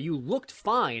sounding like that, you looked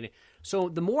fine. So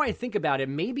the more I think about it,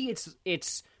 maybe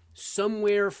it's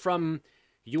somewhere from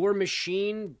your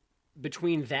machine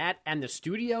between that and the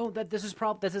studio that this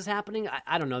is happening.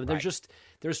 I don't know.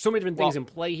 There's so many different things in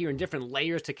play here and different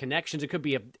layers to connections. It could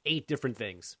be 8 different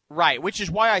things. Right, which is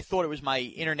why I thought it was my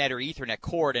internet or Ethernet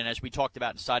cord, and as we talked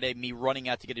about inside A, me running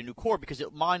out to get a new cord because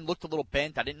mine looked a little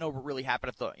bent. I didn't know what really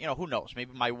happened. I thought, who knows?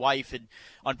 Maybe my wife had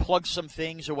unplugged some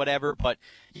things or whatever. But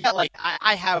yeah,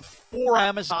 I have 4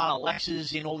 Amazon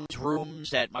Alexas in all these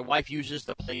rooms that my wife uses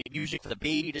to play music for the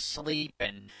baby to sleep,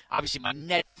 and obviously my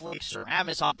Netflix or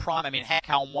Amazon Prime. I mean, heck,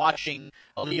 how I'm watching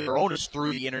A League of Their Own is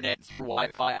through the internet and through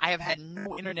Wi-Fi. I have had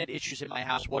no internet issues in my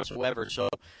house whatsoever. So,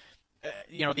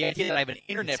 the idea that I have an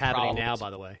internet problem. It's happening now,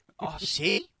 by the way. Oh,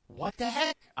 see? What the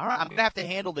heck? All right, I'm going to have to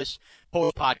handle this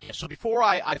post-podcast. So before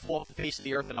I fall off the face of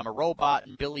the earth and I'm a robot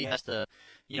and Billy has to,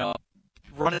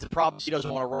 run into problems he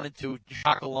doesn't want to run into,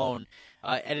 shock alone,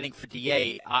 editing for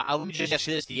DA, let me just ask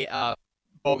you this,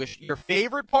 Bogusch, your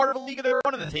favorite part of A League of Their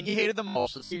Own and the thing you hated the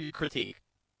most? Let's hear your critique.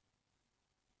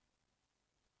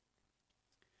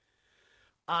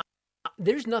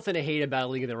 There's nothing to hate about A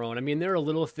League of Their Own. I mean, there are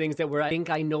little things that I think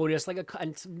I noticed, like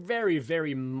very,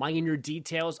 very minor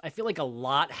details. I feel like a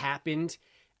lot happened,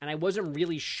 and I wasn't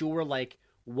really sure, like,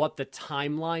 what the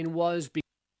timeline was.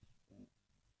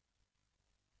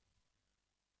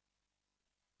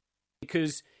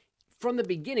 Because from the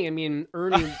beginning, I mean,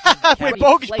 Ernie... Wait,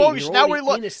 Bogus, now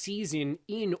we're in a season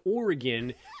in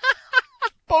Oregon.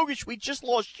 Bogus, we just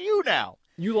lost you now.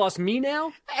 You lost me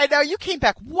now? And now you came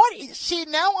back. See,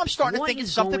 now I'm starting to think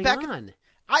it's something back.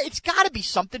 It's got to be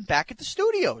something back at the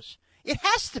studios. It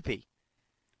has to be.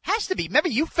 Has to be. Remember,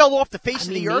 you fell off the face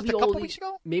of the earth a couple weeks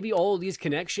ago? Maybe all of these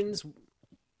connections...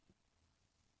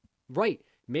 Right.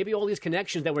 Maybe all these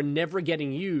connections that were never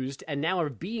getting used and now are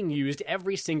being used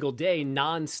every single day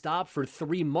nonstop for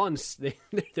 3 months.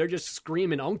 They're just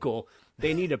screaming, "Uncle,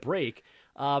 they need a break."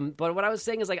 But what I was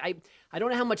saying is, like, I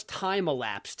don't know how much time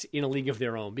elapsed in A League of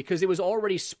Their Own, because it was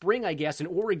already spring, I guess, in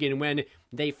Oregon when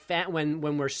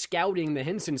when we're scouting the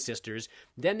Henson sisters.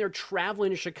 Then they're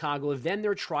traveling to Chicago. Then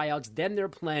they're tryouts. Then they're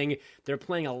playing. They're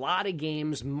playing a lot of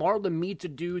games. Marla meets a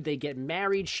dude. They get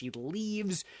married. She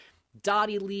leaves.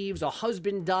 Dottie leaves. A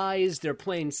husband dies. They're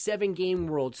playing 7-game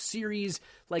World Series.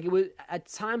 Like, it was at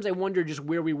times I wondered just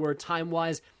where we were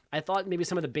time-wise. I thought maybe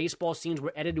some of the baseball scenes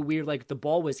were edited weird, like the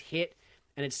ball was hit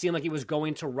and it seemed like it was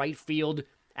going to right field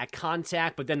at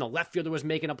contact, but then the left fielder was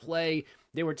making a play.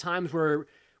 There were times where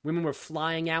women were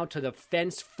flying out to the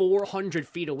fence 400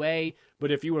 feet away,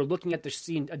 but if you were looking at the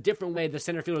scene a different way, the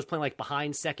center fielder was playing like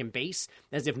behind second base,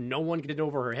 as if no one could get it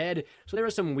over her head. So there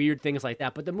were some weird things like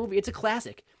that. But the movie, it's a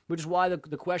classic, which is why the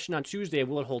question on Tuesday,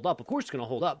 will it hold up? Of course it's going to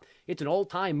hold up. It's an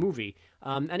all-time movie,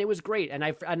 and it was great. And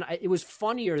it was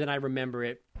funnier than I remember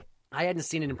it. I hadn't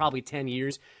seen it in probably 10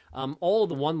 years. All of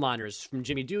the one-liners from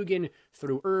Jimmy Dugan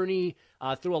through Ernie,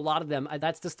 through a lot of them,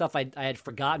 that's the stuff I had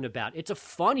forgotten about. It's a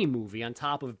funny movie on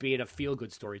top of being a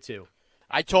feel-good story, too.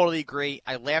 I totally agree.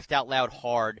 I laughed out loud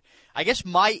hard. I guess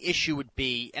my issue would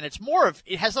be, and it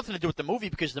has nothing to do with the movie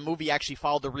because the movie actually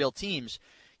followed the real teams.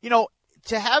 You know,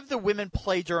 to have the women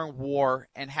play during war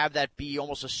and have that be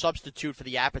almost a substitute for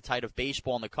the appetite of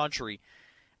baseball in the country,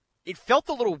 it felt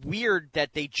a little weird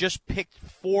that they just picked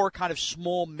 4 kind of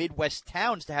small Midwest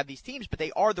towns to have these teams, but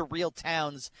they are the real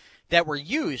towns that were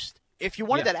used. If you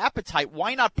wanted that appetite,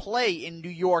 why not play in New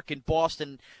York and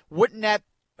Boston?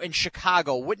 In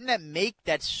Chicago, wouldn't that make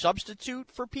that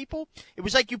substitute for people? It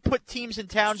was like you put teams in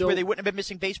towns where they wouldn't have been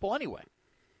missing baseball anyway.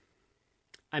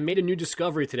 I made a new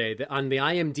discovery today that on the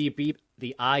IMDb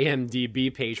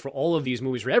page for all of these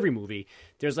movies, for every movie,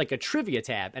 there's like a trivia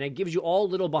tab, and it gives you all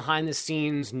little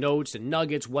behind-the-scenes notes and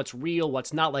nuggets, what's real,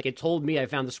 what's not. Like it told me, I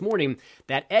found this morning,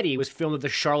 that Eddie was filmed at the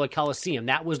Charlotte Coliseum.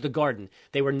 That was the Garden.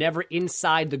 They were never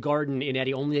inside the Garden in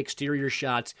Eddie, only exterior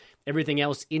shots. Everything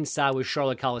else inside was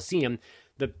Charlotte Coliseum.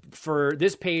 For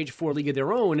this page, for League of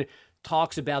Their Own,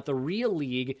 talks about the real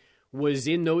league was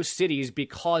in those cities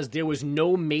because there was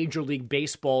no Major League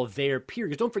Baseball there,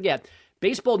 period. Don't forget,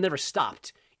 baseball never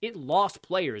stopped. It lost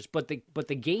players, but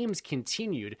the games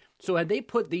continued. So had they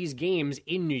put these games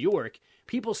in New York,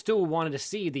 people still wanted to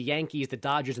see the Yankees, the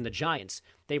Dodgers, and the Giants.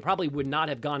 They probably would not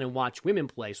have gone and watched women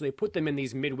play. So they put them in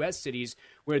these Midwest cities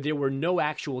where there were no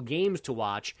actual games to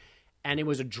watch, and it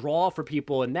was a draw for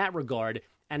people in that regard.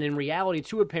 And in reality,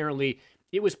 too, apparently,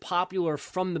 it was popular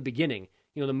from the beginning.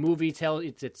 You know, the movie tells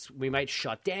it's we might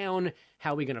shut down.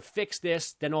 How are we going to fix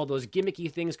this? Then all those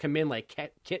gimmicky things come in, like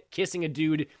kissing a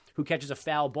dude who catches a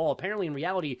foul ball. Apparently, in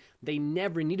reality, they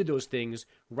never needed those things.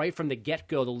 Right from the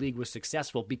get-go, the league was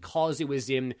successful because it was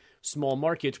in small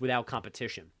markets without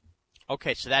competition.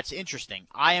 Okay, so that's interesting.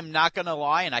 I am not going to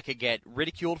lie, and I could get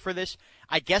ridiculed for this.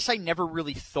 I guess I never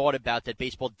really thought about that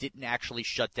baseball didn't actually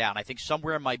shut down. I think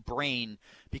somewhere in my brain,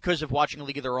 because of watching A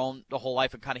League of Their Own the whole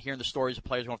life and kind of hearing the stories of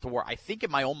players going off to war, I think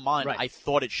in my own mind, I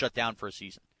thought it shut down for a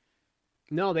season.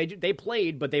 No, they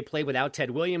played, but they played without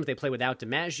Ted Williams. They played without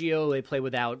DiMaggio. They played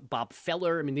without Bob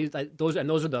Feller. I mean, those are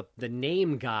the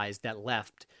name guys that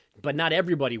left, but not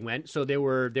everybody went. So there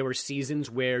were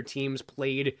seasons where teams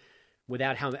played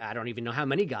without I don't even know how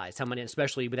many guys,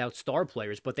 especially without star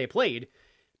players, but they played.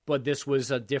 But this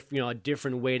was a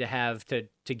different way to have to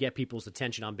get people's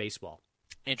attention on baseball.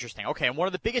 Interesting. Okay, and one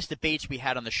of the biggest debates we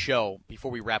had on the show before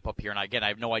we wrap up here, and again, I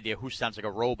have no idea who sounds like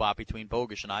a robot between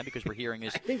Bogus and I because we're hearing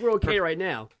this. I think we're okay right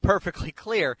now. Perfectly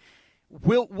clear.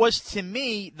 was to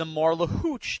me the Marla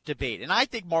Hooch debate. And I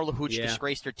think Marla Hooch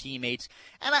disgraced her teammates.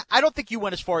 And I don't think you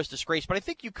went as far as disgrace, but I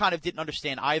think you kind of didn't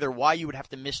understand either why you would have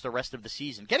to miss the rest of the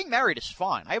season. Getting married is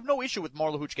fine. I have no issue with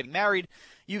Marla Hooch getting married.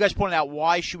 You guys pointed out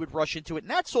why she would rush into it,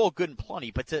 and that's all good and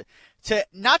plenty. But to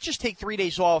not just take 3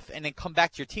 days off and then come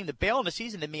back to your team, to bail on the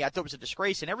season, to me, I thought was a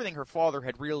disgrace. And everything her father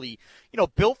had really,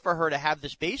 built for her to have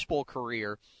this baseball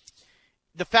career,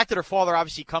 the fact that her father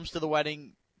obviously comes to the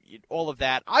wedding, all of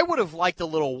that. I would have liked a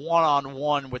little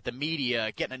one-on-one with the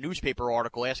media, getting a newspaper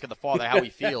article asking the father how he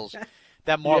feels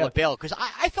that Marla bailed. Because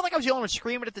I felt like I was the only one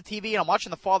screaming at the TV, and I'm watching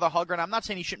the father hug her, and I'm not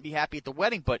saying he shouldn't be happy at the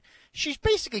wedding, but she's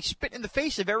basically spitting in the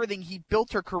face of everything he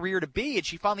built her career to be, and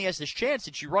she finally has this chance,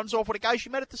 and she runs off with a guy she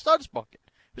met at the Studs Bucket.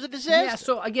 It was a disaster. Yeah,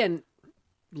 so again,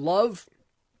 love,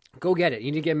 go get it.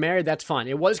 You need to get married, that's fine.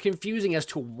 It was confusing as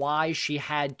to why she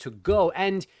had to go,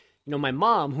 and my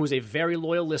mom, who's a very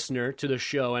loyal listener to the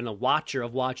show and a watcher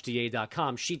of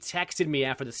WatchDA.com, she texted me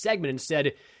after the segment and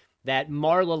said that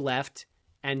Marla left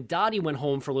and Dottie went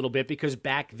home for a little bit because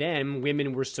back then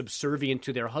women were subservient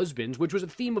to their husbands, which was a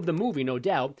theme of the movie, no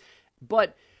doubt.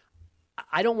 But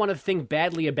I don't want to think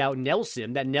badly about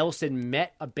Nelson, that Nelson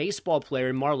met a baseball player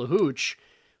in Marla Hooch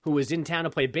who was in town to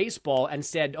play baseball and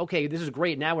said, okay, this is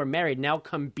great, now we're married, now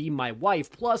come be my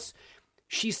wife. Plus,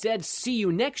 she said, see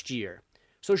you next year.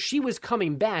 So she was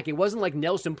coming back. It wasn't like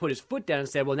Nelson put his foot down and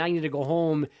said, well, now you need to go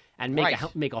home and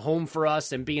make a home for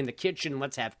us and be in the kitchen and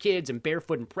let's have kids and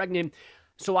barefoot and pregnant.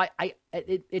 So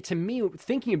to me,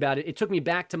 thinking about it, it took me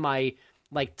back to my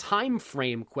time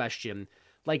frame question.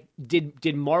 Like, did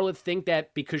Marla think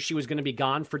that because she was going to be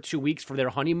gone for 2 weeks for their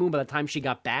honeymoon, by the time she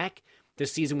got back, the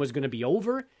season was going to be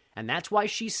over? And that's why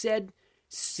she said,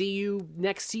 see you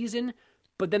next season?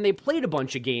 But then they played a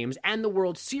bunch of games and the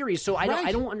World Series, so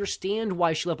I don't understand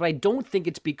why she left. But I don't think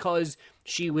it's because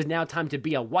she was now time to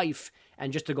be a wife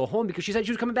and just to go home, because she said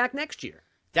she was coming back next year.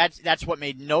 That's what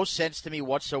made no sense to me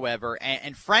whatsoever.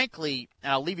 And frankly,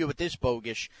 and I'll leave you with this,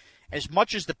 Bogusch, as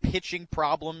much as the pitching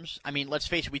problems, I mean, let's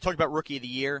face it, we talked about Rookie of the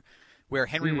Year, where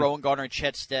Henry Rowengartner and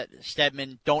Chet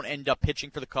Steadman don't end up pitching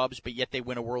for the Cubs, but yet they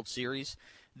win a World Series.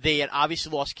 They had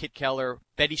obviously lost Kit Keller.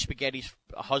 Betty Spaghetti's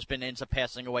husband ends up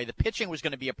passing away. The pitching was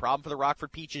going to be a problem for the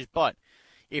Rockford Peaches, but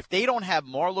if they don't have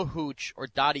Marla Hooch or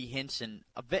Dottie Hinson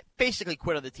basically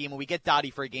quit on the team and we get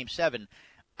Dottie for a Game 7,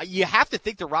 you have to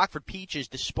think the Rockford Peaches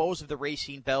dispose of the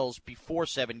Racine Bells before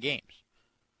 7 games.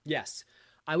 Yes.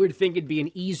 I would think it'd be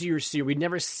an easier series. We'd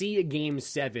never see a Game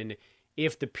 7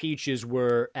 if the Peaches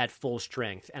were at full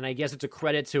strength. And I guess it's a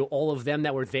credit to all of them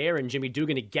that were there and Jimmy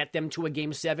Dugan to get them to a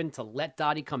Game 7, to let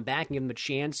Dottie come back and give them a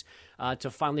chance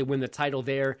to finally win the title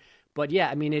there. But yeah,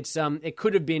 I mean, it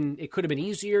could have been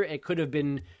easier. It could have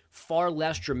been far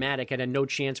less dramatic, and had no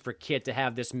chance for Kit to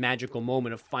have this magical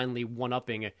moment of finally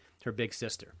one-upping her big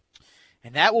sister.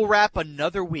 And that will wrap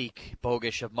another week,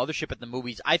 Bogusch, of Mothership at the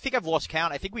Movies. I think I've lost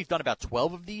count. I think we've done about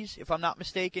 12 of these, if I'm not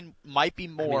mistaken. Might be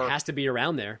more. I mean, it has to be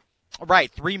around there.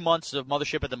 Right, 3 months of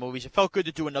Mothership at the Movies. It felt good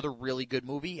to do another really good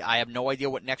movie. I have no idea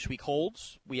what next week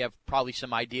holds. We have probably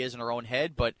some ideas in our own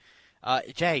head, but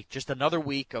Jay, just another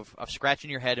week of scratching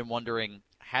your head and wondering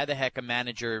how the heck a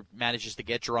manager manages to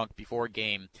get drunk before a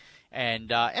game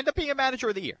and end up being a manager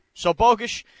of the year. So,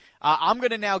 Bogusch, I'm going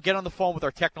to now get on the phone with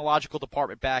our technological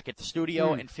department back at the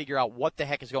studio and figure out what the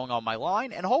heck is going on my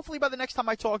line, and hopefully by the next time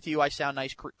I talk to you, I sound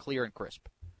nice, clear, and crisp.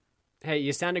 Hey,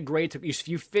 you sounded great.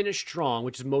 You finished strong,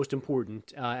 which is most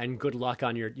important, and good luck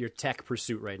on your tech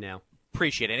pursuit right now.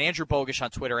 Appreciate it. And Andrew Bogusch on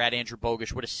Twitter, at Andrew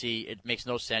Bogusch with a C. It makes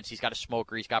no sense. He's got a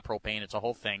smoker. He's got propane. It's a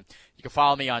whole thing. You can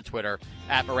follow me on Twitter,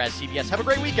 at MarazCBS. Have a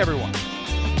great week, everyone.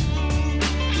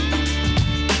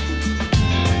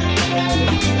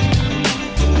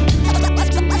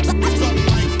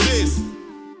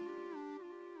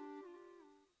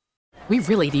 We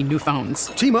really need new phones.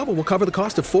 T-Mobile will cover the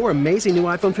cost of 4 amazing new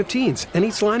iPhone 15s, and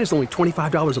each line is only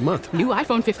 $25 a month. New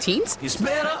iPhone 15s? It's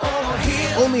better over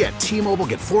here. Only at T-Mobile,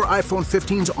 get 4 iPhone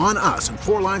 15s on us and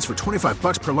 4 lines for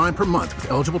 $25 per line per month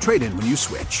with eligible trade-in when you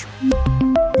switch.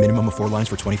 Minimum of 4 lines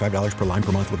for $25 per line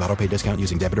per month with auto-pay discount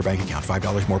using debit or bank account.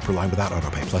 $5 more per line without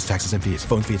auto-pay, plus taxes and fees.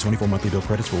 Phone fee at 24 monthly bill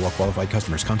credits for well-qualified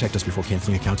customers. Contact us before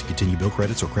canceling account to continue bill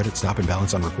credits or credit stop and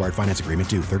balance on required finance agreement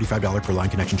due. $35 per line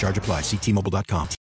connection charge applies. See T-Mobile.com.